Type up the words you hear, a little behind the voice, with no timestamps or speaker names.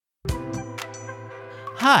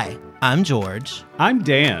Hi, I'm George. I'm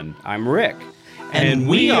Dan. I'm Rick. And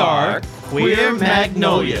we are Queer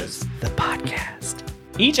Magnolias, the podcast.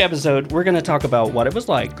 Each episode, we're going to talk about what it was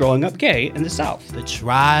like growing up gay in the South. The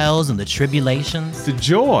trials and the tribulations. The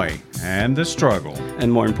joy and the struggle.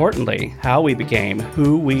 And more importantly, how we became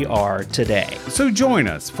who we are today. So join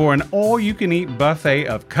us for an all-you-can-eat buffet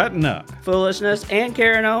of cutting up, foolishness, and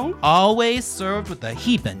carrying on. Always served with a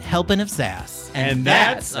heaping helping of sass. And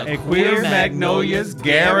that's a Queer Magnolias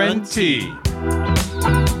guarantee.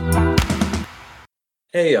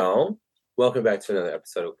 Hey, y'all. Welcome back to another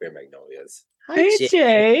episode of Queer Magnolias. Hey,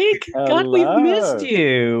 Jake. God, we've missed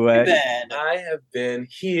you. I have been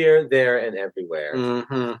here, there, and everywhere.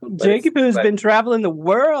 Mm-hmm. Jacob, who's been traveling the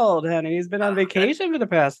world, honey. He's been on vacation for the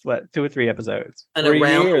past, 2 or 3 episodes? An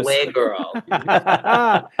around-the-way girl.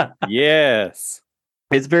 Yes.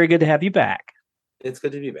 It's very good to have you back. It's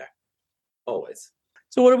good to be back. Always.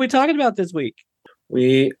 So what are we talking about this week?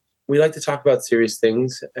 We like to talk about serious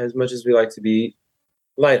things as much as we like to be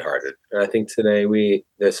lighthearted. And I think today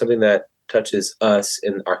there's something that touches us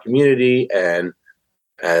in our community and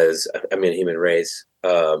as a human race,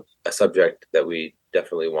 a subject that we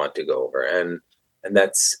definitely want to go over, and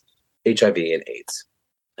that's HIV and AIDS.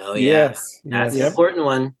 Oh yeah, yes. That's an important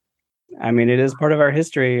one. I mean, it is part of our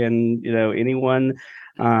history, and anyone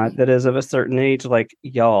that is of a certain age, like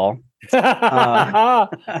y'all.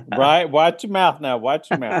 Right, watch your mouth now. Watch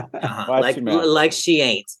your mouth. Watch your mouth. Like she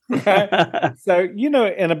ain't. So,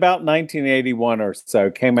 in about 1981 or so,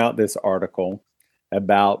 came out this article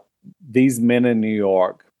about these men in New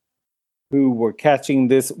York who were catching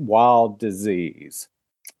this wild disease.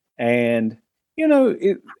 And,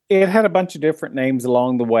 it had a bunch of different names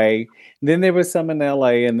along the way. And then there was some in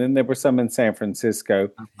LA, and then there were some in San Francisco.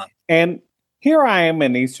 Uh-huh. And here I am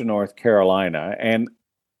in Eastern North Carolina, and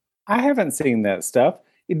I haven't seen that stuff.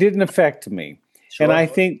 It didn't affect me. Sure. And I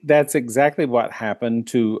think that's exactly what happened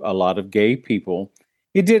to a lot of gay people.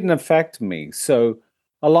 It didn't affect me. So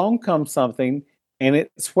along comes something, and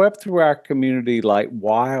it swept through our community like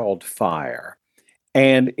wildfire.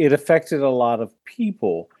 And it affected a lot of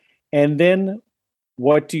people. And then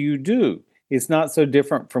what do? It's not so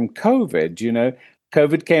different from COVID.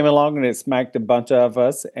 COVID came along and it smacked a bunch of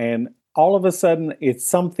us, and all of a sudden it's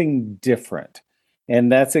something different. And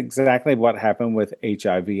that's exactly what happened with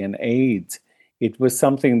HIV and AIDS. It was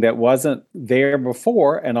something that wasn't there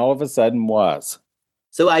before and all of a sudden was.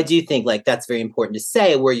 So I do think that's very important to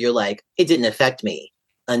say, where you're like, it didn't affect me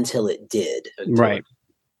until it did. Right.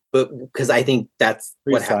 But because I think that's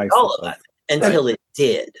what happened to all of us until it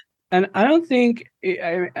did. And I don't think,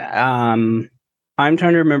 I'm trying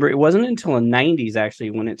to remember, it wasn't until the 90s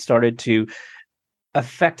actually when it started to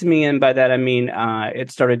affect me, and by that I mean it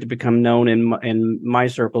started to become known in my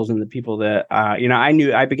circles and the people that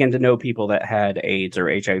I began to know people that had AIDS or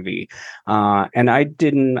HIV, and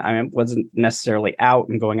I wasn't necessarily out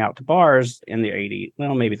and going out to bars in the 80s,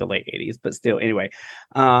 well maybe the late 80s, but still anyway,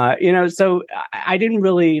 so I didn't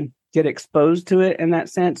really get exposed to it in that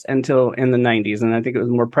sense until in the 90s, and I think it was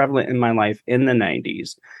more prevalent in my life in the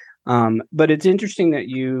 90s. But it's interesting that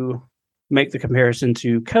you make the comparison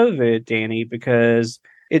to COVID, Danny, because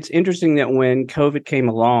it's interesting that when COVID came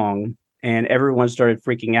along and everyone started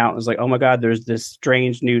freaking out, it was like, oh my God, there's this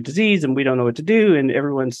strange new disease and we don't know what to do. And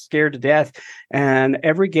everyone's scared to death. And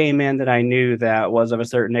every gay man that I knew that was of a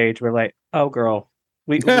certain age were like, oh girl,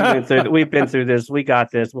 we've been through this. We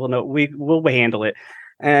got this. We'll handle it.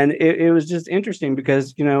 And it was just interesting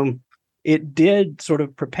because, it did sort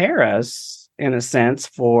of prepare us in a sense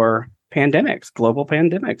for pandemics, global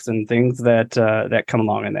pandemics, and things that come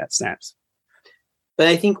along in that sense. But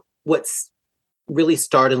I think what's really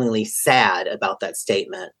startlingly sad about that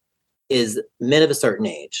statement is men of a certain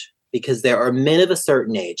age, because there are men of a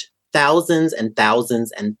certain age, thousands and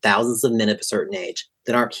thousands and thousands of men of a certain age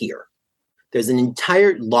that aren't here. There's an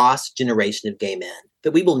entire lost generation of gay men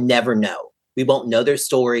that we will never know. We won't know their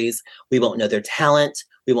stories. We won't know their talent.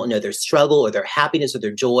 We won't know their struggle or their happiness or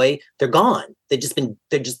their joy. They're gone. They're just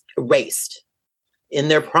erased in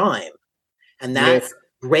their prime. And that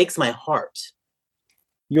breaks my heart.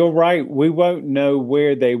 You're right. We won't know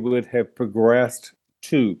where they would have progressed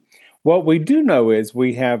to. What we do know is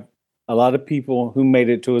we have a lot of people who made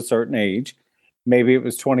it to a certain age. Maybe it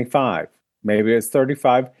was 25. Maybe it's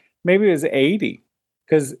 35. Maybe it's 80.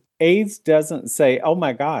 Because AIDS doesn't say, oh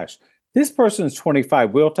my gosh, this person's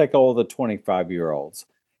 25. We'll take all the 25-year-olds.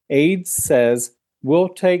 AIDS says, we'll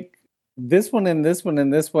take this one and this one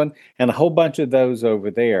and this one and a whole bunch of those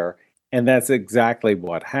over there. And that's exactly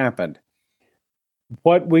what happened.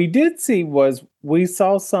 What we did see was we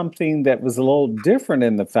saw something that was a little different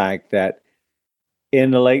in the fact that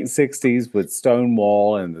in the late 60s with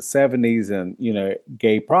Stonewall and the 70s and,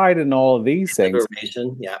 gay pride and all of these things.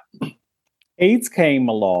 Liberation, yeah. AIDS came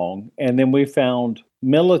along, and then we found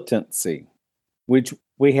militancy, which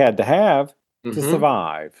we had to have to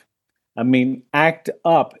survive. I mean, ACT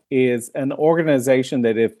UP is an organization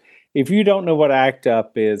that if you don't know what ACT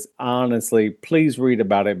UP is, honestly, please read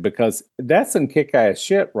about it, because that's some kick-ass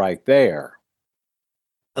shit right there.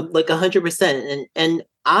 Like 100%. And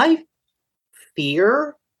I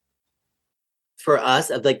fear for us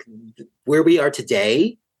of like where we are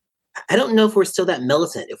today. I don't know if we're still that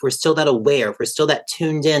militant, if we're still that aware, if we're still that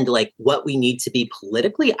tuned in to like what we need to be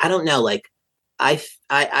politically. I don't know. Like I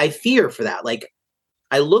fear for that. Like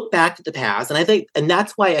I look back at the past, and I think, and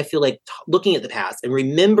that's why I feel like looking at the past and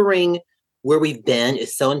remembering where we've been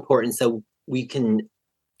is so important, so we can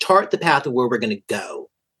chart the path of where we're going to go.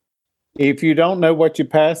 If you don't know what your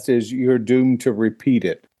past is, you're doomed to repeat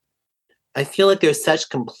it. I feel like there's such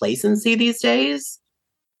complacency these days,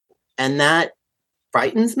 and that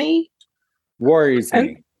frightens me. Worries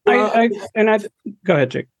me. I go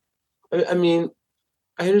ahead, Jake. I mean,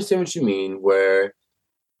 I understand what you mean, where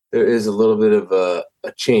there is a little bit of a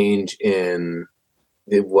change in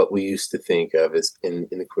what we used to think of as in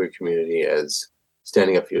the queer community as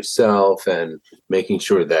standing up for yourself and making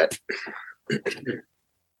sure that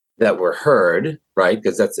that we're heard, right?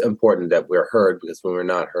 Because that's important that we're heard, because when we're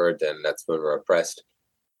not heard, then that's when we're oppressed.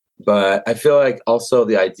 But I feel like also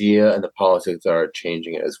the idea and the politics are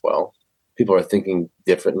changing it as well. People are thinking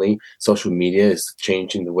differently. Social media is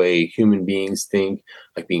changing the way human beings think,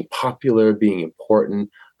 like being popular, being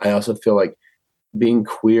important. I also feel like being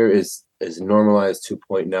queer is normalized to a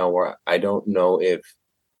point now where I don't know if,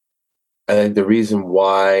 I think the reason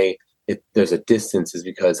why there's a distance is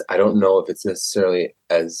because I don't know if it's necessarily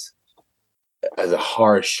as a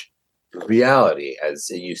harsh reality as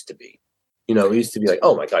it used to be. It used to be like,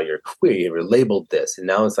 oh my God, you're queer, you were labeled this. And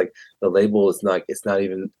now it's like the label is not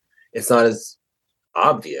as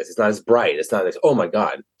obvious. It's not as bright. It's not like, oh my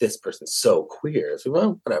God, this person's so queer. So,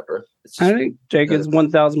 well, whatever. I think Jake is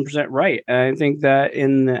 1,000% right. And I think that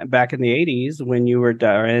back in the 80s, when you were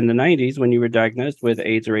in the 90s, when you were diagnosed with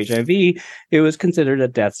AIDS or HIV, it was considered a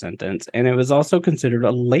death sentence, and it was also considered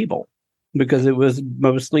a label because it was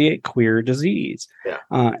mostly a queer disease. Yeah.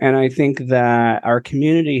 And I think that our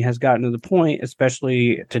community has gotten to the point,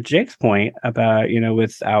 especially to Jake's point about,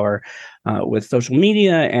 with our with social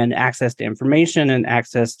media and access to information and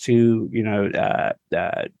access to,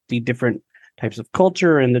 the different types of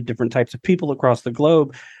culture and the different types of people across the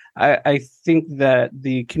globe. I think that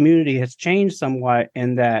the community has changed somewhat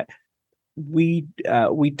in that we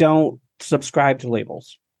don't subscribe to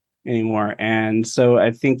labels anymore, and so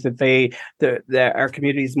I think that our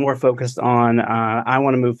community is more focused on I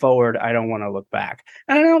want to move forward, I don't want to look back.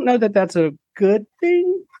 And I don't know that that's a good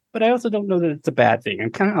thing, but I also don't know that it's a bad thing.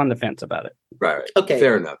 I'm kind of on the fence about it. Right. Okay.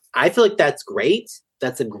 Fair enough. I feel like that's great.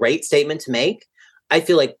 That's a great statement to make. I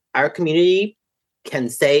feel like our community can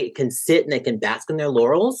sit and they can bask in their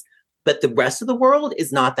laurels, but the rest of the world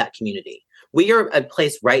is not that community. We are a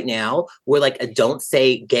place right now where like a don't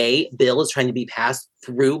say gay bill is trying to be passed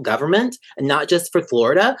through government, and not just for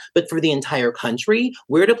Florida, but for the entire country.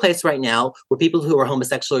 We're at a place right now where people who are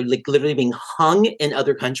homosexual are like literally being hung in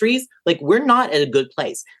other countries. Like, we're not at a good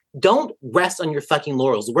place. Don't rest on your fucking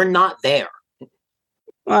laurels. We're not there.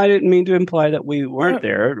 I didn't mean to imply that we weren't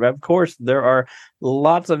there. Of course, there are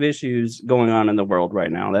lots of issues going on in the world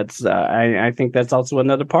right now. That's I think that's also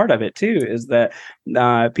another part of it too, is that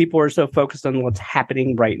people are so focused on what's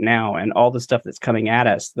happening right now and all the stuff that's coming at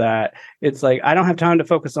us that it's like, I don't have time to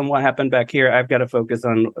focus on what happened back here. I've got to focus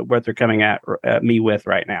on what they're coming at me with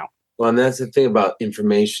right now. Well, and that's the thing about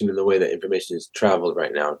information and the way that information is traveled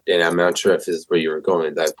right now. And I'm not sure if this is where you were going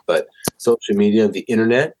with that, but social media, the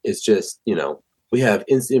internet is just, we have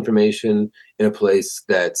instant information in a place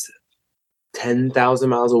that's 10,000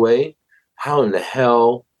 miles away. How in the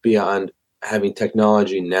hell, beyond having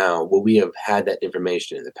technology now, will we have had that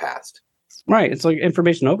information in the past? Right. It's like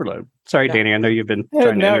information overload. Sorry, yeah. Danny, I know you've been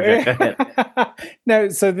trying to interject. No,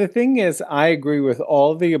 so the thing is, I agree with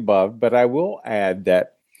all of the above, but I will add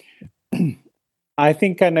that I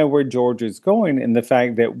think I know where George is going in the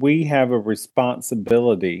fact that we have a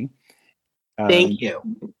responsibility. Thank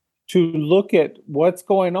you. To look at what's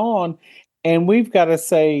going on, and we've got to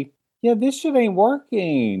say, yeah, this shit ain't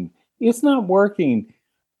working. It's not working.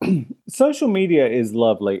 Social media is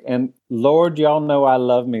lovely, and Lord, y'all know I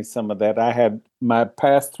love me some of that. I had my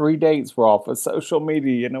past 3 dates were off of social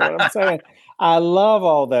media. You know what I'm saying? I love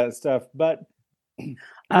all that stuff, but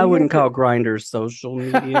I wouldn't call Grindr social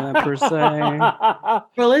media per se.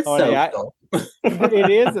 Well, it's social. It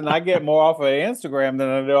is, and I get more off of Instagram than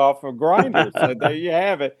I do off of Grindr. So there you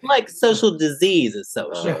have it. Like social disease is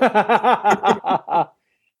social.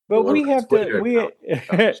 But we have to.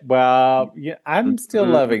 Well, yeah, I'm still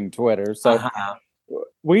loving Twitter, so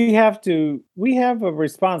we have a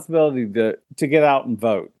responsibility to get out and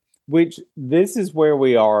vote. Which this is where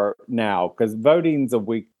we are now, because voting's a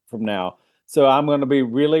week from now. So I'm going to be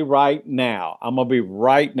really right now. I'm going to be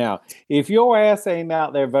right now. If your ass ain't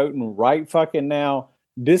out there voting right fucking now,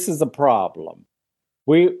 this is a problem.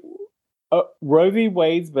 Roe v.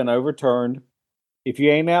 Wade's been overturned. If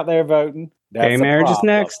you ain't out there voting, that's gay marriage is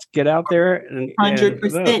next. Get out there and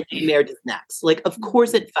 100% gay marriage is next. Like, of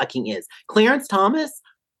course it fucking is. Clarence Thomas,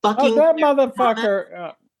 fucking that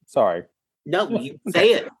motherfucker. Sorry. No, you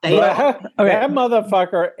say it. Say it. That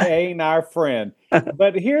motherfucker ain't our friend.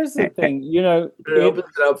 But here's the thing, it opens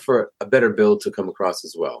it up for a better bill to come across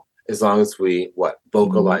as well, as long as we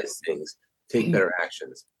vocalize things, take better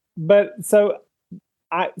actions. But so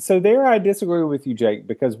there I disagree with you, Jake,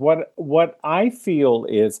 because what I feel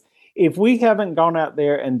is if we haven't gone out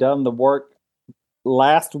there and done the work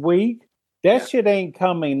last week, that shit ain't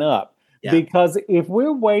coming up. Yeah. Because if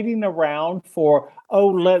we're waiting around for,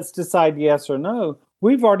 let's decide yes or no,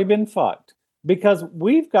 we've already been fucked. Because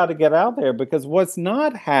we've got to get out there, because what's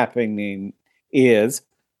not happening is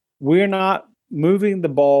we're not moving the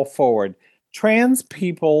ball forward. Trans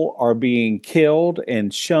people are being killed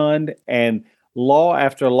and shunned, and law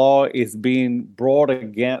after law is being brought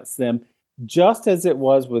against them, just as it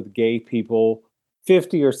was with gay people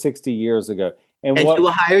 50 or 60 years ago. And to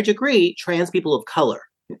a higher degree, trans people of color.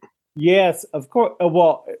 Yes, of course.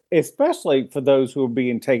 Well, especially for those who are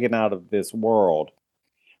being taken out of this world.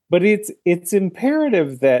 But it's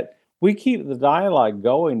imperative that we keep the dialogue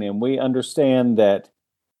going and we understand that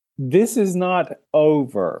this is not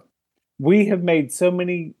over. We have made so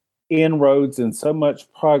many inroads and so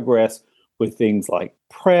much progress with things like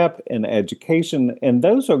PrEP and education, and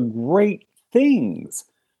those are great things,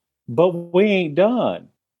 but we ain't done.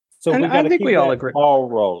 So and we got to keep we all agree. All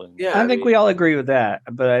rolling. Yeah, I think we all agree with that.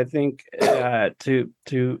 But I think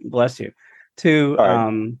to bless you,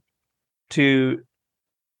 to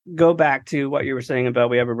go back to what you were saying about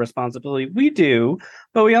we have a responsibility. We do,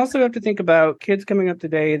 but we also have to think about kids coming up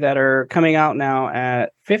today that are coming out now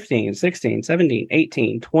at 15, 16, 17,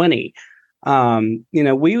 18, 20. We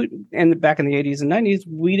back in the 80s and 90s,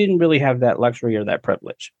 we didn't really have that luxury or that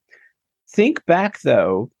privilege. Think back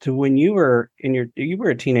though to when you were you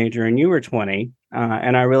were a teenager and you were 20,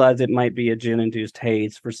 and I realize it might be a gin-induced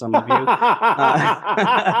haze for some of you.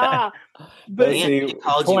 But he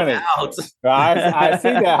called 20. You out. I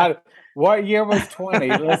see that. What year was 20?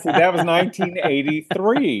 Let's see, that was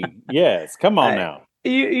 1983. Yes, come on now.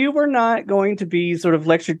 You were not going to be sort of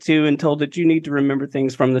lectured to and told that you need to remember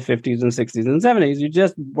things from the 50s and 60s and 70s. You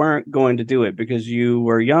just weren't going to do it because you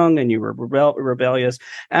were young and you were rebellious.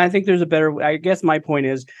 And I think there's I guess my point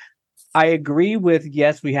is, I agree with,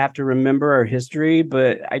 yes, we have to remember our history,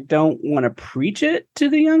 but I don't want to preach it to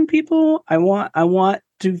the young people. I want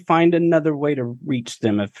to find another way to reach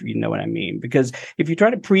them, if you know what I mean. Because if you try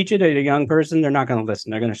to preach it at a young person, they're not going to listen.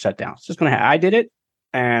 They're going to shut down. It's just going to I did it.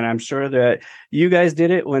 And I'm sure that you guys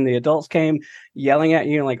did it when the adults came yelling at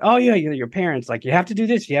you like, oh yeah, your parents, like, you have to do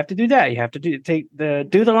this, you have to do that, you have to do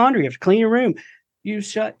the laundry, you have to clean your room. You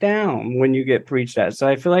shut down when you get preached at. So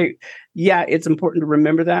I feel like, yeah, it's important to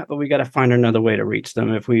remember that, but we got to find another way to reach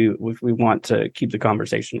them if we want to keep the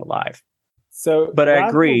conversation alive. But I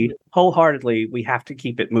agree wholeheartedly, we have to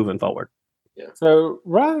keep it moving forward. Yeah. So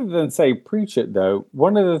rather than say preach it, though,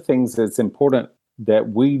 one of the things that's important that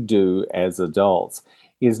we do as adults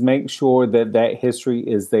is make sure that history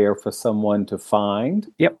is there for someone to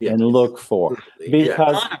find and look for.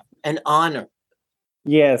 Because an honor.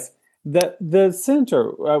 Yes. The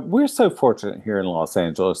center, we're so fortunate here in Los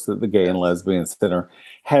Angeles that the Gay and Lesbian Center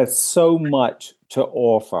has so much to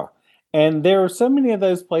offer. And there are so many of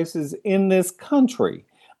those places in this country.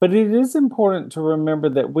 But it is important to remember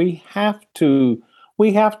that we have to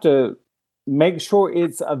make sure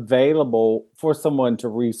it's available for someone to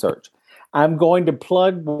research. I'm going to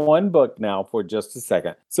plug one book now for just a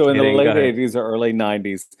second. So in the late 80s or early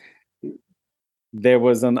 90s, there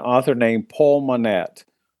was an author named Paul Monette,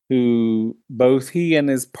 who both he and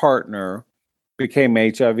his partner became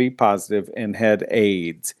HIV positive and had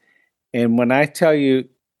AIDS. And when I tell you,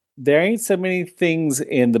 there ain't so many things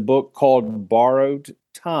in the book called Borrowed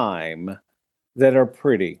Time that are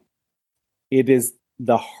pretty. It is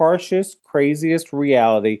the harshest, craziest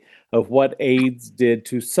reality of what AIDS did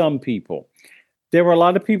to some people. There were a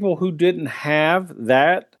lot of people who didn't have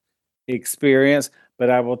that experience, but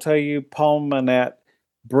I will tell you, Paul Monette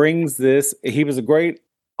brings this. He was a great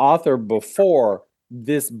author before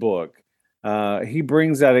this book. He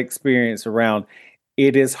brings that experience around.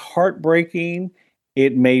 It is heartbreaking.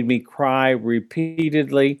 It made me cry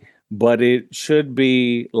repeatedly, but it should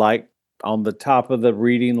be like on the top of the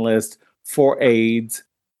reading list for AIDS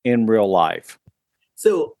in real life.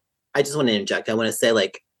 So I just want to interject. I want to say,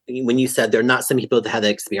 like, when you said there are not some people that have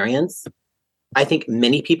that experience, I think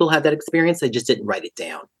many people have that experience. They just didn't write it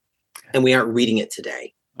down. And we aren't reading it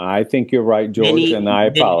today. I think you're right, George, and I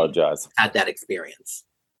apologize. Had that experience.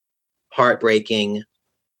 Heartbreaking,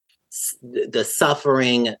 the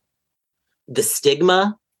suffering, the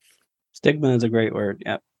stigma. Stigma is a great word.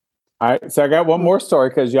 Yeah. All right. So I got one more story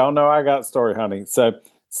because y'all know I got story hunting. So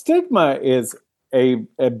stigma is a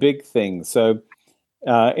big thing. So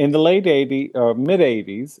in the late 80s or mid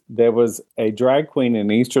 80s, there was a drag queen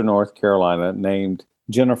in Eastern North Carolina named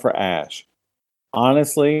Jennifer Ash.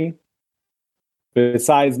 Honestly,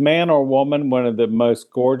 besides man or woman, one of the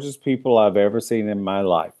most gorgeous people I've ever seen in my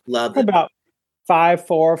life. Love it. About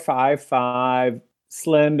 5'4", 5'5",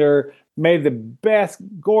 slender, made the best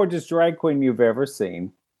gorgeous drag queen you've ever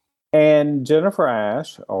seen. And Jennifer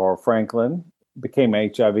Ash, or Franklin, became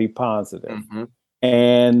HIV positive. Mm-hmm.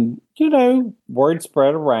 And, you know, word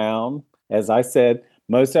spread around. As I said,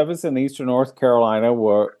 most of us in Eastern North Carolina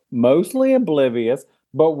were mostly oblivious,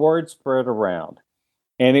 but word spread around.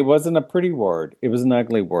 And it wasn't a pretty word. It was an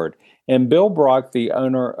ugly word. And Bill Brock, the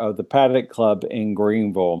owner of the Paddock Club in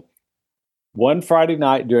Greenville, one Friday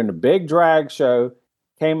night during a big drag show,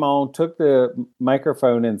 came on, took the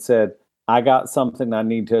microphone and said, I got something I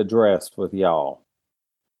need to address with y'all.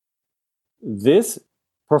 This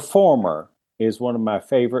performer is one of my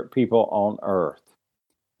favorite people on earth.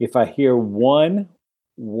 If I hear one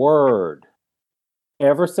word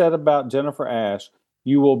ever said about Jennifer Ash,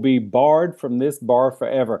 you will be barred from this bar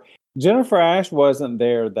forever. Jennifer Ash wasn't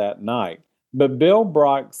there that night, but Bill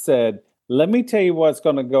Brock said, let me tell you what's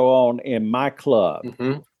going to go on in my club.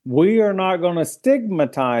 Mm-hmm. We are not going to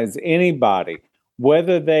stigmatize anybody,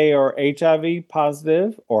 whether they are HIV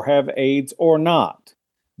positive or have AIDS or not.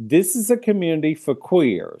 This is a community for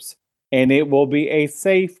queers, and it will be a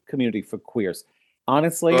safe community for queers.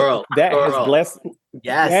 Honestly, that has blessed.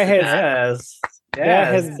 Yes. That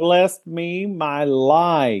has blessed me, my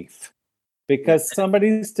life, because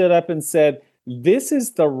somebody stood up and said, this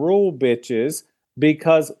is the rule, bitches,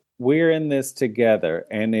 because we're in this together.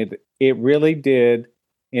 And it really did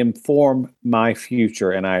inform my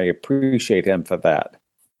future, and I appreciate him for that.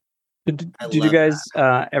 Did you guys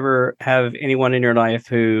ever have anyone in your life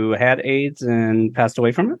who had AIDS and passed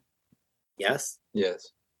away from it? Yes.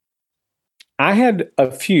 I had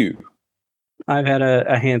a few. I've had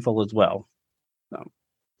a handful as well. So.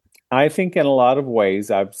 I think in a lot of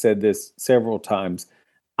ways, I've said this several times,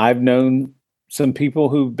 I've known some people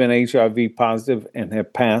who've been HIV positive and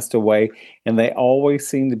have passed away, and they always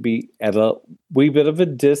seem to be at a wee bit of a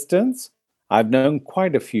distance. I've known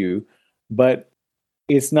quite a few, but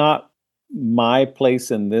it's not my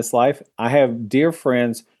place in this life. I have dear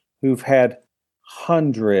friends who've had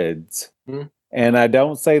hundreds, and I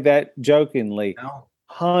don't say that jokingly,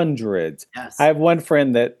 hundreds. Yes. I have one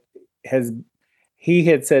friend that he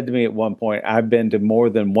had said to me at one point, I've been to more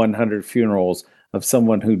than 100 funerals of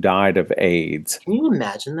someone who died of AIDS. Can you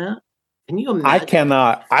imagine that? I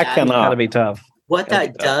cannot. It's gotta be tough. What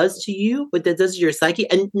that does to you, what that does to your psyche,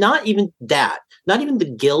 and not even that, not even the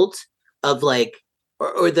guilt of like,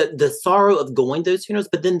 or the sorrow of going to those funerals,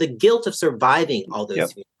 but then the guilt of surviving all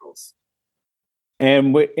those funerals.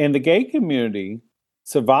 And in the gay community,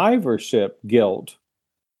 survivorship guilt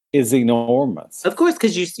is enormous. Of course,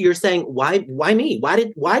 because you're saying, why me? Why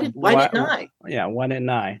didn't I? Yeah, why didn't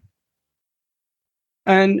I?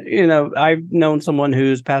 And, you know, I've known someone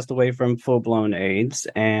who's passed away from full-blown AIDS,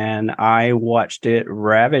 and I watched it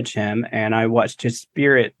ravage him, and I watched his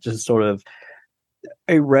spirit just sort of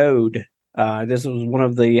erode. This was one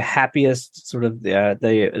of the happiest, sort of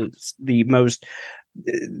the most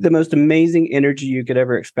amazing energy you could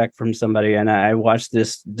ever expect from somebody, and I watched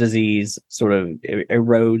this disease sort of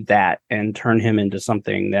erode that and turn him into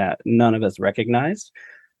something that none of us recognized.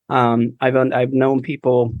 I've known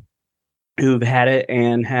people who've had it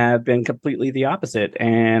and have been completely the opposite.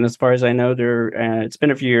 And as far as I know, it's been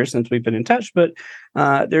a few years since we've been in touch, but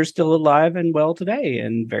they're still alive and well today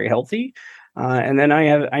and very healthy. And then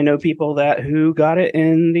I know people who got it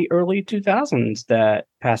in the early 2000s that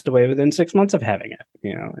passed away within 6 months of having it.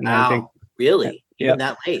 You know, and wow, I think really, even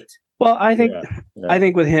that late. Well, I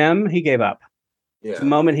think with him, he gave up. Yeah. The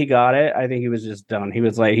moment he got it, I think he was just done. He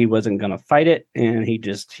was like, he wasn't going to fight it, and he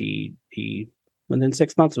within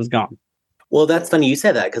 6 months was gone. Well, that's funny you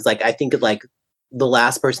said that, because like I think of like the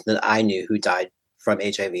last person that I knew who died from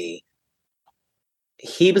HIV,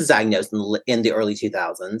 he was diagnosed in the early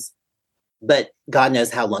 2000s, but God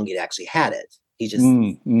knows how long he'd actually had it. He just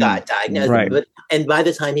got diagnosed. Right. And by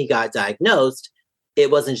the time he got diagnosed, it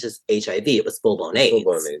wasn't just HIV, it was full-blown AIDS.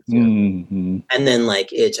 Full-blown AIDS, yeah. And then,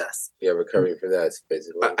 like, it just... Yeah, recovering from that is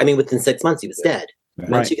basically... I mean, within 6 months, he was dead.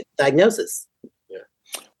 Once you get the diagnosis.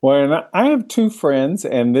 Well, and I have two friends,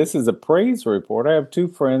 and this is a praise report. I have two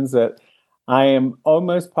friends that I am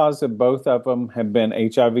almost positive both of them have been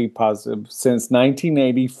HIV positive since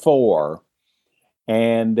 1984.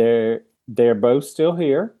 And they're both still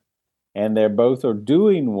here, and they're both are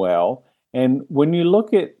doing well. And when you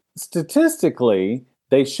look at statistically,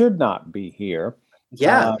 they should not be here.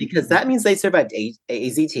 Yeah, because that means they survived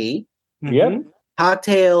AZT. Yep.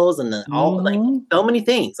 Cocktails and then all like so many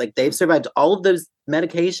things. Like they've survived all of those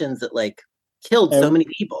medications that like killed so many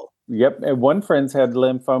people. Yep. And one friend's had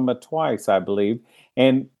lymphoma twice, I believe.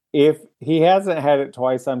 And if he hasn't had it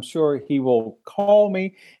twice, I'm sure he will call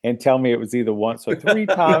me and tell me it was either once or 3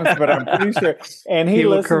 times, but I'm pretty sure. And he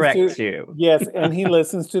will listens correct to, you. Yes, and he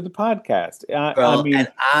listens to the podcast. I mean,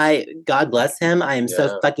 God bless him. I am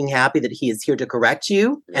so fucking happy that he is here to correct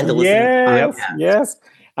you and to listen. Yes, yes.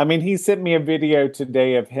 I mean, he sent me a video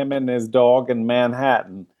today of him and his dog in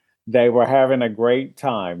Manhattan. They were having a great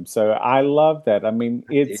time. So I love that. I mean,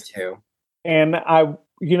 it's too. And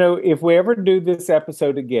if we ever do this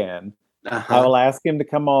episode again, I will ask him to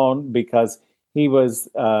come on because he was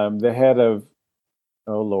the head of,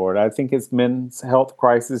 oh Lord, I think it's Men's Health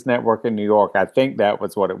Crisis Network in New York. I think that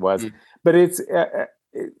was what it was. But it's,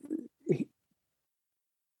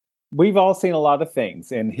 we've all seen a lot of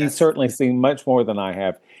things, and he's certainly seen much more than I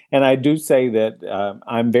have. And I do say that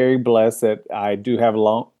I'm very blessed that I do have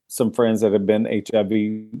some friends that have been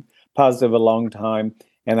HIV positive a long time.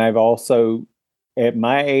 And I've also, at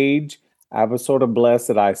my age, I was sort of blessed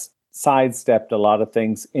that I sidestepped a lot of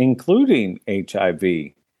things, including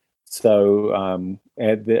HIV. So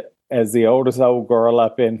as the oldest old girl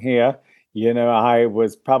up in here, I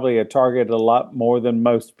was probably a target a lot more than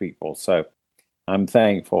most people. So I'm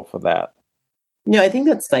thankful for that. I think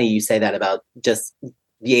that's funny you say that about just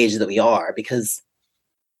the age that we are, because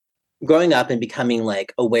growing up and becoming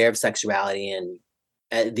like aware of sexuality and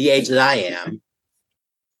at the age that I am,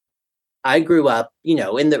 I grew up, in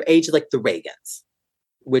the age of like the Reagans,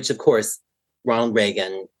 which of course, Ronald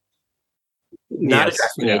Reagan, not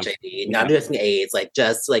addressing HIV, not addressing AIDS, like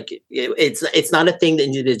just like it's not a thing that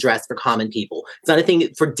you need to address for common people. It's not a thing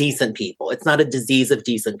for decent people. It's not a disease of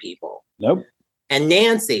decent people. Nope. And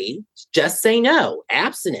Nancy, just say no,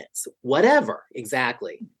 abstinence, whatever,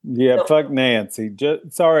 exactly. Yeah, so, fuck Nancy.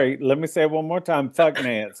 Sorry, let me say it one more time. Fuck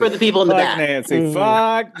Nancy. For the people in the back. Nancy.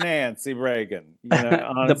 Fuck Nancy Reagan.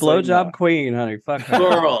 The blowjob queen, honey. Fuck her.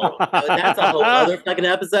 Girl. That's a whole other fucking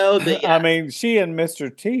episode. But I mean, she and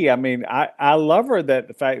Mr. T, I mean, I love her that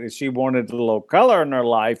the fact that she wanted a little color in her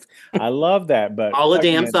life. I love that. But all a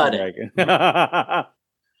damn sudden. But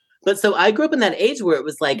so I grew up in that age where it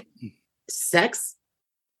was like, sex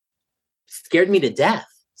scared me to death.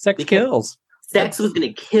 Sex kills. Sex was going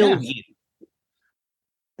to kill you.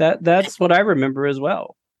 That's what I remember as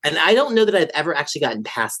well. And I don't know that I've ever actually gotten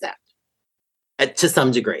past that to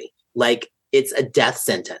some degree. Like it's a death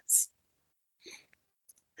sentence.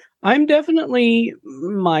 I'm definitely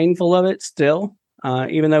mindful of it still,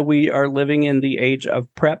 even though we are living in the age of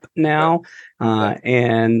PrEP now,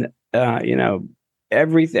 and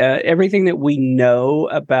everything that we know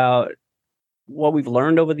about what we've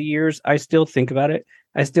learned over the years, I still think about it.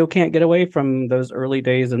 I still can't get away from those early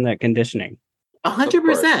days and that conditioning.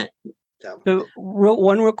 100%. So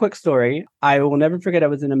real quick story. I will never forget. I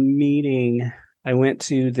was in a meeting. I went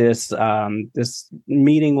to this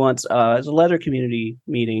meeting once. It was a leather community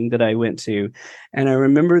meeting that I went to. And I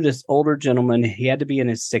remember this older gentleman. He had to be in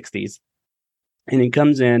his 60s. And he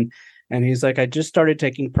comes in and he's like, I just started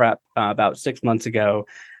taking PrEP about 6 months ago.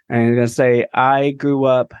 And he's going to say, I grew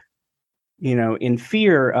up in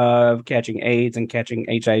fear of catching AIDS and catching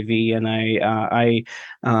HIV. And I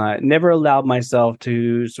never allowed myself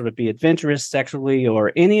to sort of be adventurous sexually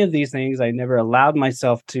or any of these things. I never allowed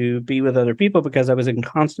myself to be with other people because I was in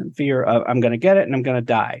constant fear of I'm going to get it and I'm going to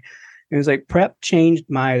die. It was like PrEP changed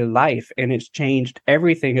my life, and it's changed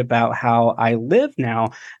everything about how I live now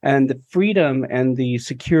and the freedom and the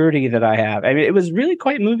security that I have. I mean, it was really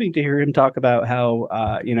quite moving to hear him talk about how,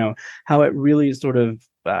 how it really sort of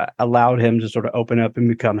allowed him to sort of open up and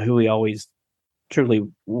become who he always truly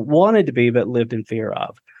wanted to be, but lived in fear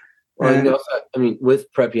of. Well,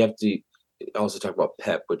 with PrEP, you have to also talk about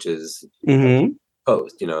PEP, which is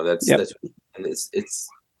post. That's and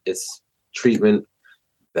it's treatment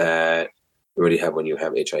that you already have when you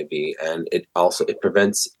have HIV, and it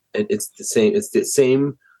prevents. It's the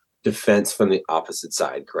same defense from the opposite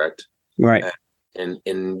side, correct? Right.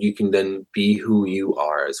 And you can then be who you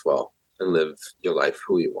are as well and live your life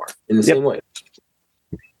who you are in the same way.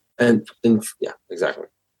 And yeah, exactly.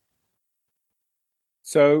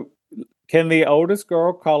 So, can the oldest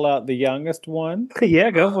girl call out the youngest one?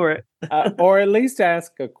 Yeah, go for it. Or at least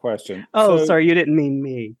ask a question. Oh, So- sorry, you didn't mean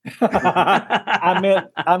me. I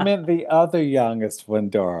meant the other youngest one,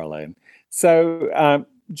 darling. So,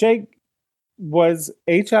 Jake, was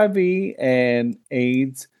HIV and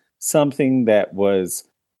AIDS something that was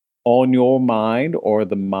on your mind or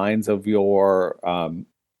the minds of your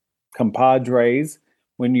compadres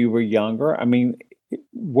when you were younger? I mean,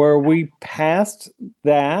 were we past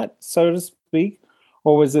that, so to speak,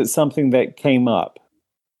 or was it something that came up?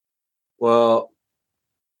 Well,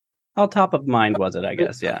 How top of mind was it, I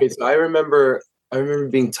guess, yeah. Okay, so I remember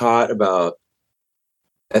being taught about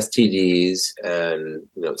STDs and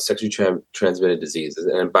sexually transmitted diseases,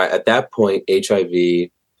 and at that point, HIV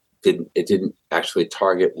didn't actually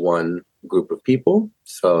target one group of people,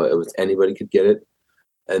 so it was anybody could get it.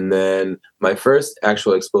 And then my first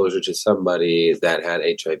actual exposure to somebody that had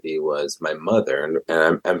HIV was my mother,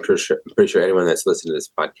 and I'm pretty sure anyone that's listened to this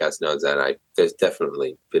podcast knows that there's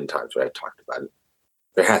definitely been times where I talked about it.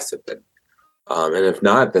 There has to have been, and if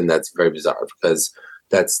not, then that's very bizarre because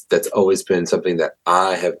that's always been something that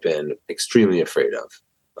I have been extremely afraid of.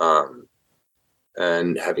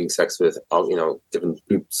 And having sex with different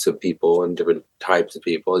groups of people and different types of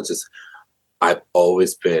people, it's just I've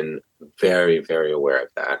always been very, very aware of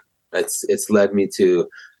that. It's led me to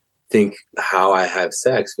think how I have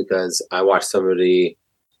sex because I watched somebody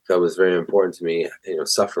that was very important to me,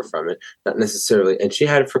 suffer from it. Not necessarily, and she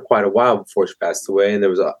had it for quite a while before she passed away. And there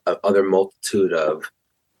was a other multitude of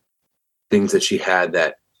things that she had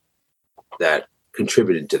that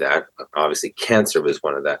contributed to that. Obviously, cancer was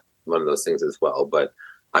one of those things as well. But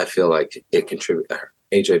I feel like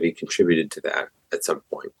HIV contributed to that at some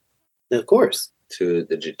point. Of course, to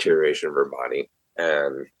the deterioration of her body,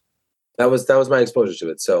 and that was my exposure to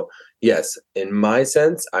it. So yes, in my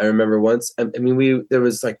sense, I remember once. I mean, we would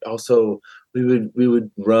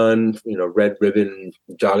run red ribbon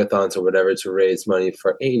jogathons or whatever to raise money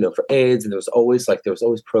for AIDS, and there was always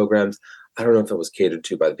programs. I don't know if it was catered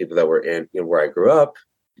to by the people that were in where I grew up.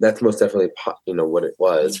 That's most definitely what it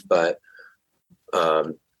was, but I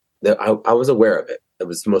was aware of it. It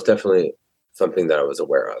was most definitely something that I was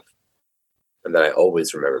aware of. And that I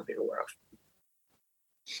always remember being aware of.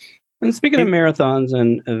 And speaking of marathons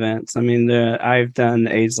and events, I mean, I've done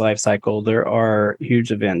the AIDS Life Cycle. There are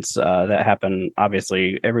huge events that happen,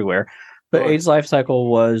 obviously, everywhere. But AIDS Life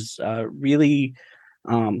Cycle was really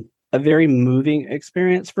a very moving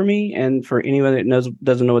experience for me. And for anyone that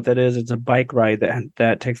doesn't know what that is, it's a bike ride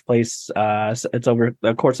that takes place. It's over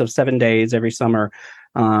the course of 7 days every summer.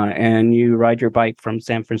 And you ride your bike from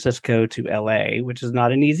San Francisco to LA, which is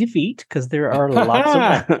not an easy feat because there are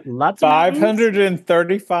lots of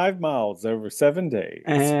 535 miles over 7 days.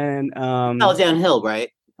 And all downhill,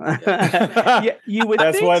 right? Yeah, you would.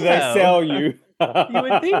 That's think why so. they sell you. You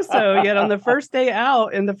would think so. Yet on the first day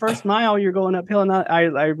out, in the first mile, you're going uphill, and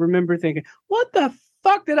I remember thinking, "What the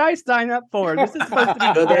fuck did I sign up for? This is supposed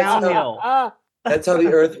to be downhill." That's how the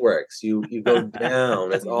Earth works. You go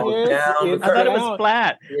down. It's all down. I thought it was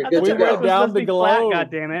flat. We went down the globe. God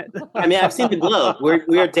damn it! I mean, I've seen the globe.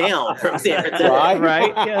 We're down from San Francisco.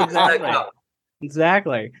 Right? Yeah,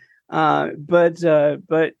 exactly. But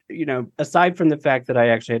aside from the fact that I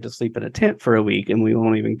actually had to sleep in a tent for a week, and we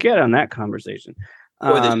won't even get on that conversation.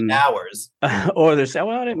 Or the showers. Well, I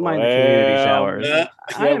didn't mind the community showers. Yeah,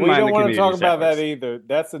 we don't want to talk about that either.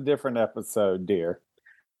 That's a different episode, dear.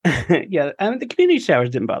 Yeah, I mean, the community showers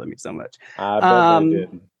didn't bother me so much. I bet they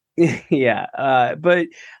didn't. Yeah, but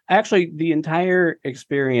actually the entire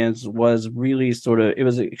experience was really it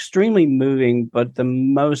was extremely moving, but the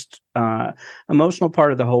most emotional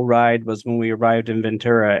part of the whole ride was when we arrived in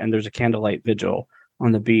Ventura and there's a candlelight vigil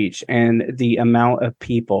on the beach, and the amount of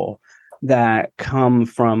people that come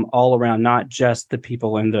from all around, not just the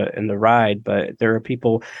people in the ride, but there are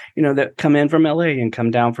people, that come in from LA and come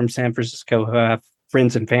down from San Francisco who have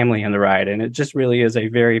friends and family in the ride, and it just really is a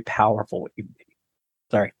very powerful evening.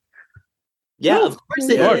 Sorry. Yeah, of course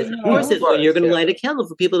it is. Of course it is. When you're going to light a candle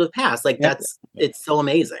for people to pass, it's so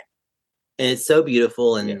amazing, and it's so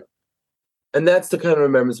beautiful, and that's the kind of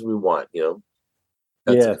remembrance we want.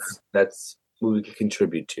 Yes, that's what we can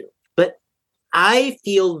contribute to. But I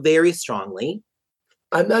feel very strongly.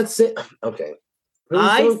 I'm not saying okay.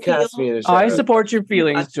 Don't cast me in a shadow. I support your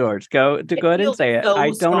feelings, George. Go ahead and say it. So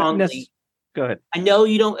I don't necessarily. Go ahead. I know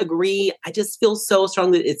you don't agree. I just feel so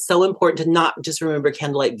strong that it's so important to not just remember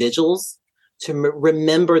candlelight vigils, to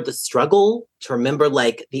remember the struggle, to remember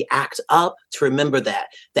like the act up, to remember that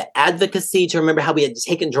the advocacy, to remember how we had to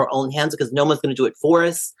take it into our own hands because no one's going to do it for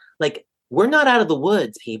us. Like, we're not out of the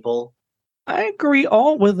woods, people. I agree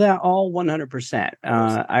all with that, all 100%.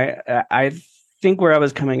 I think where I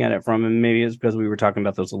was coming at it from, and maybe it's because we were talking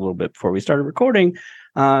about this a little bit before we started recording,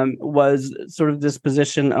 was sort of this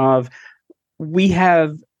position of we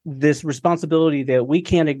have this responsibility that we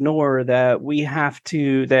can't ignore, that we have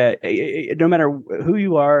to, that no matter who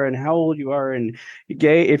you are and how old you are and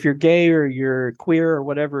gay, if you're gay or you're queer or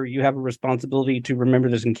whatever, you have a responsibility to remember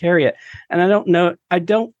this and carry it. And I don't know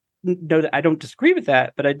that I don't disagree with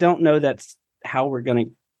that, but I don't know that's how we're going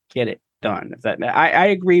to get it done. If that, I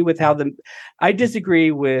agree with I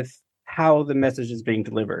disagree with how the message is being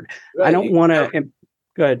delivered. Right. I don't want to.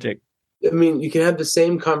 Go ahead, Jake. I mean, you can have the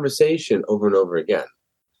same conversation over and over again,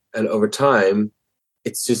 and over time,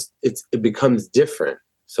 it becomes different.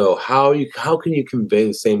 So how can you convey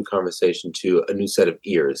the same conversation to a new set of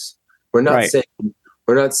ears? We're not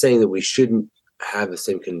saying that we shouldn't have the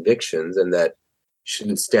same convictions and that you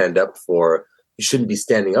shouldn't be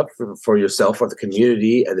standing up for yourself or the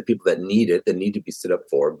community and the people that need to be stood up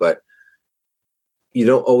for. But you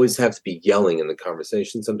don't always have to be yelling in the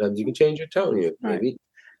conversation. Sometimes you can change your tone, maybe.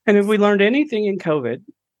 And if we learned anything in COVID,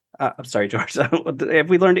 I'm sorry, George. If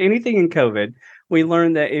we learned anything in COVID, we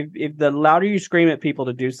learned that if the louder you scream at people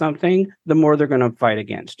to do something, the more they're going to fight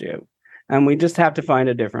against you. And we just have to find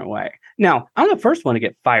a different way. Now, I'm the first one to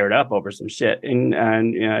get fired up over some shit, and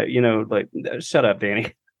like, shut up,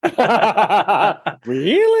 Danny.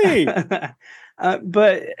 Really?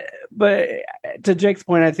 But to Jake's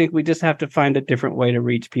point, I think we just have to find a different way to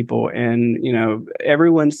reach people. And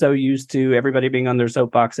everyone's so used to everybody being on their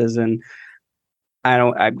soapboxes, and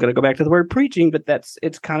I'm going to go back to the word preaching, but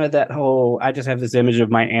it's kind of that whole, I just have this image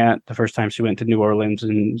of my aunt the first time she went to New Orleans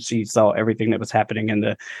and she saw everything that was happening in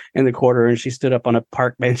the quarter, and she stood up on a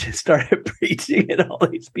park bench and started preaching at all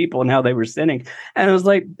these people and how they were sinning. And it was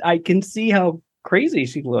like, I can see how crazy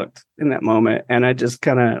she looked in that moment. And I just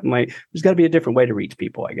kind of like, there's got to be a different way to reach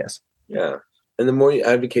people, I guess. Yeah. And the more you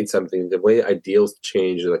advocate something, the way ideals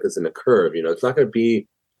change, like it's in a curve, it's not going to be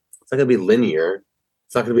linear.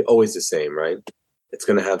 It's not going to be always the same, right? It's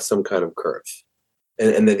going to have some kind of curve,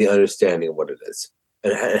 and then the understanding of what it is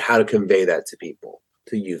and how to convey that to people,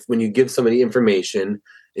 to youth. When you give somebody information and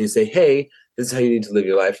you say, hey, this is how you need to live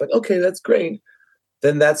your life. Like, okay, that's great.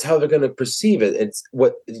 Then that's how they're going to perceive it. It's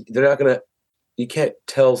what they're not going to, you can't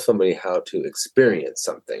tell somebody how to experience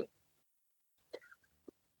something.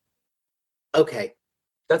 Okay.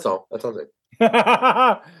 That's all. That's all.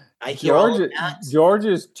 I hear George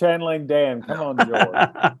is channeling Dan. Come on,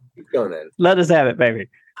 George. Keep going, Ed. Let us have it, baby.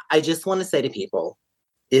 I just want to say to people,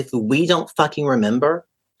 if we don't fucking remember,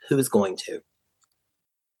 who's going to?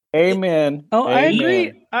 Amen.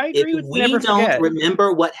 Amen. I agree if with we never don't forget.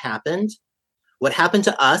 remember what happened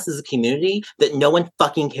to us as a community that no one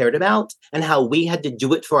fucking cared about, and how we had to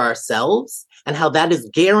do it for ourselves, and how that is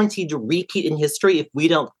guaranteed to repeat in history if we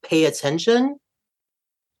don't pay attention.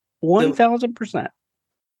 1,000%.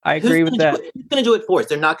 I agree with that. Who's going to do it for us?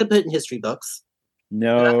 They're not going to put it in history books.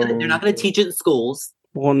 No. They're not going to teach it in schools.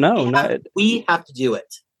 Well, no. We have to do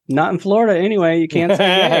it. Not in Florida anyway. You can't say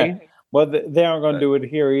gay. Well, they aren't going to do it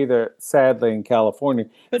here either, sadly, in California.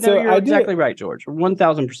 But no, you're exactly right, George.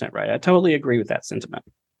 1,000% right. I totally agree with that sentiment.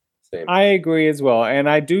 Same. I agree as well. And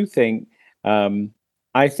I do think,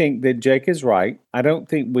 I think that Jake is right. I don't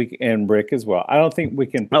think and Rick as well. I don't think we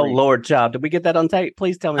can. Oh, Lord, child. Did we get that on tape?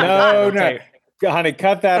 Please tell me. No. Honey,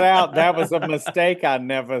 cut that out. That was a mistake. I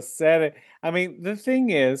never said it. I mean, the thing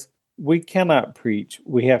is, we cannot preach.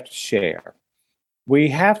 We have to share. We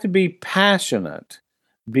have to be passionate,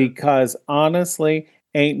 because honestly,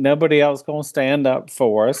 ain't nobody else going to stand up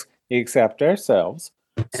for us except ourselves.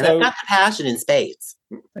 And I've got the passion in spades.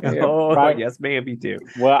 Right. Yes, ma'am, you do.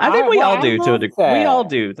 Well, I think we all do to a degree. that. We all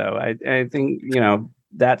do, though. I think,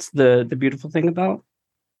 that's the beautiful thing about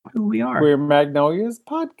who we are. We're Magnolia's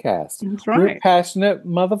podcast. That's right. We're passionate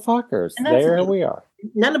motherfuckers. There we are.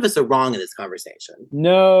 None of us are wrong in this conversation.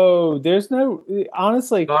 No, there's no,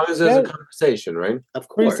 honestly. As long as there's a conversation, right? Of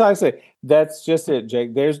course. Precisely. That's just it,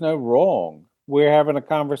 Jake. There's no wrong. We're having a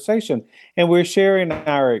conversation and we're sharing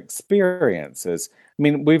our experiences. I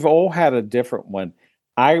mean, we've all had a different one.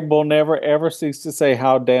 I will never, ever cease to say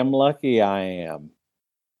how damn lucky I am.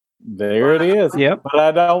 There it is. Yep. But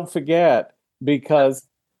I don't forget, because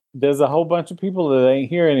there's a whole bunch of people that ain't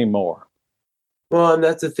here anymore. Well, and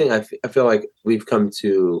that's the thing. I feel like we've come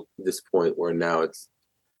to this point where now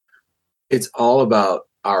it's all about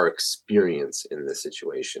our experience in this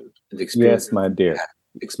situation. The experience, Yes, my dear.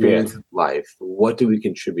 experience of life. What do we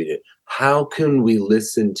contribute? How can we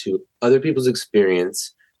listen to other people's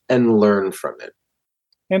experience and learn from it?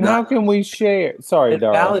 And how can we share? Sorry, And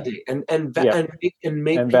Dara. validate and make And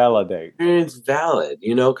people's validate. experience valid,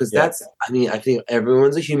 because that's, I think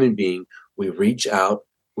everyone's a human being. We reach out.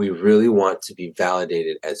 We really want to be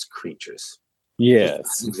validated as creatures.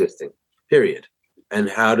 Yes. Existing, period. And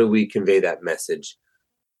how do we convey that message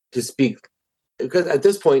to speak? Because at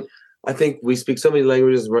this point, I think we speak so many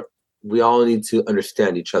languages where we all need to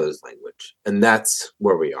understand each other's language. And that's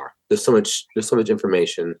where we are. There's so much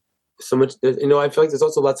information. So much, I feel like there's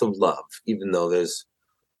also lots of love, even though there's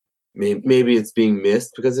maybe it's being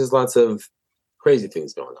missed because there's lots of crazy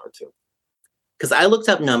things going on too. Because I looked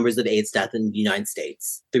up numbers of AIDS death in the United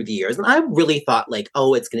States through the years, and I really thought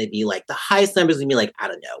it's going to be the highest numbers would be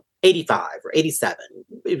 85 or 87,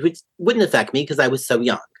 which wouldn't affect me because I was so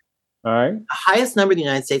young. All right. The highest number in the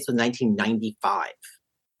United States was 1995.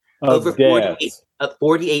 Over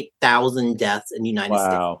 48,000 deaths in the United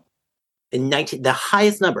States. Wow. The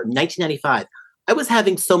highest number, 1995. I was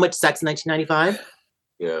having so much sex in 1995.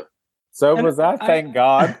 Yeah. So was I, thank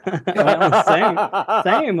God.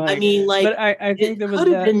 Same. I mean, but I think there was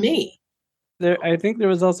could have been me. I think there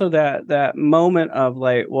was also that moment of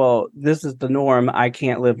this is the norm. I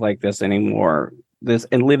can't live like this anymore.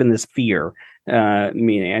 And live in this fear.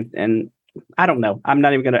 Meaning, and I don't know. I'm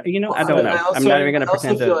not even gonna. I don't know. I'm not even gonna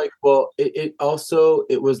pretend to. I feel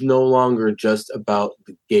it was no longer just about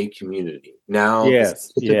the gay community. Now,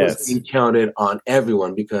 yes, was being counted on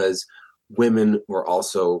everyone because women were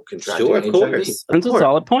also contracting HIV. Of course. That's a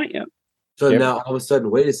solid point. Yeah. So now all of a sudden,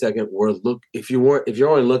 wait a second. If you're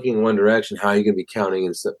only looking in one direction, how are you going to be counting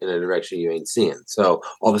in a direction you ain't seeing? So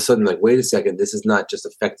all of a sudden, wait a second, this is not just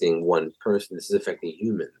affecting one person. This is affecting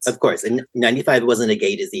humans. Of course, in '95 wasn't a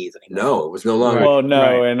gay disease anymore. No, it was no longer. Well, no,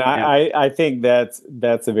 Right. and I think that's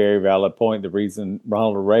a very valid point. The reason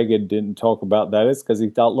Ronald Reagan didn't talk about that is because he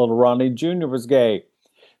thought little Ronnie Jr. was gay.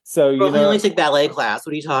 So he only took ballet class.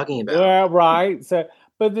 What are you talking about? Well, right. So,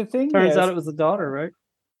 but the thing Turns is, out it was the daughter, right?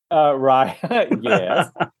 right. Yes.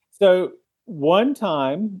 So one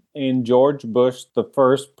time in George Bush, the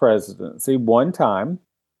first presidency,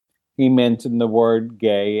 he mentioned the word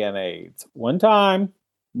gay and AIDS. One. And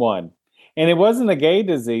it wasn't a gay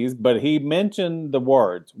disease, but he mentioned the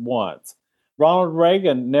words once. Ronald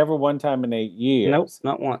Reagan, never one time in 8 years. Nope,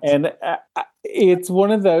 not once. And it's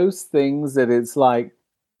one of those things that it's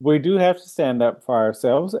we do have to stand up for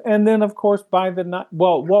ourselves. And then, of course,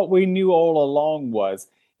 what we knew all along was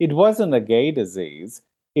it wasn't a gay disease.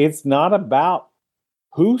 It's not about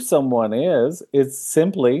who someone is. It's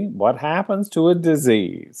simply what happens to a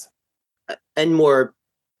disease. And more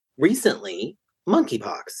recently,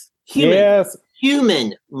 monkeypox.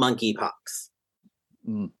 Human monkeypox.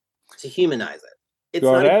 To humanize it. It's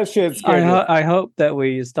Girl, not that shit's I hope that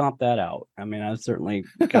we stomp that out. I mean, I've certainly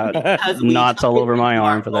got knots all over my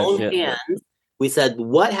arm for that shit. Hands, we said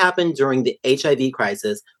what happened during the HIV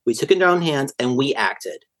crisis. We took it in our own hands and we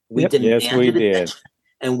acted. We demanded yes, we did. attention,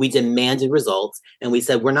 and we demanded results. And we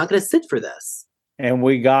said, we're not going to sit for this. And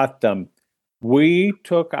we got them. We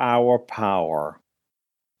took our power.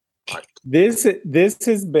 This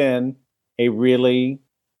has been a really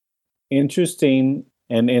interesting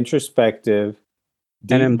and introspective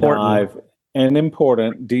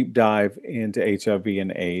important deep dive into HIV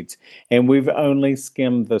and AIDS. And we've only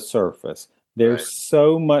skimmed the surface. There's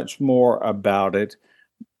so much more about it.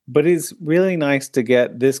 But it's really nice to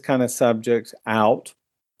get this kind of subject out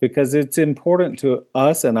because it's important to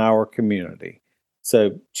us and our community.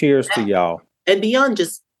 So cheers to y'all. And beyond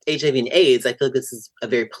just HIV and AIDS, I feel like this is a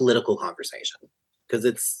very political conversation because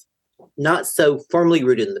it's not so firmly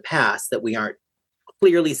rooted in the past that we aren't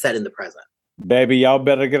clearly set in the present. Baby, y'all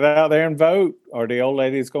better get out there and vote or the old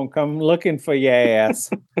lady's going to come looking for your ass.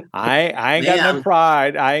 I ain't got no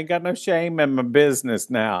pride. I ain't got no shame in my business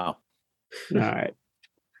now. All right.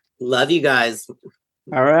 Love you guys.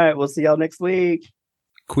 All right. We'll see y'all next week.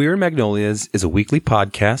 Queer Magnolias is a weekly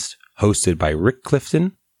podcast hosted by Rick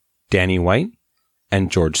Clifton, Danny White,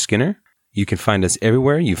 and George Skinner. You can find us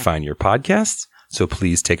everywhere you find your podcasts, so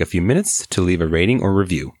please take a few minutes to leave a rating or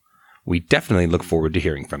review. We definitely look forward to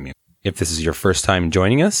hearing from you. If this is your first time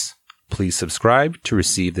joining us, please subscribe to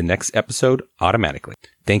receive the next episode automatically.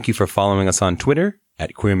 Thank you for following us on Twitter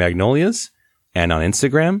at Queer Magnolias and on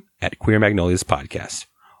Instagram at Queer Magnolias Podcast.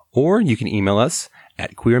 Or you can email us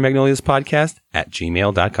at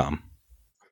queermagnoliaspodcast@gmail.com.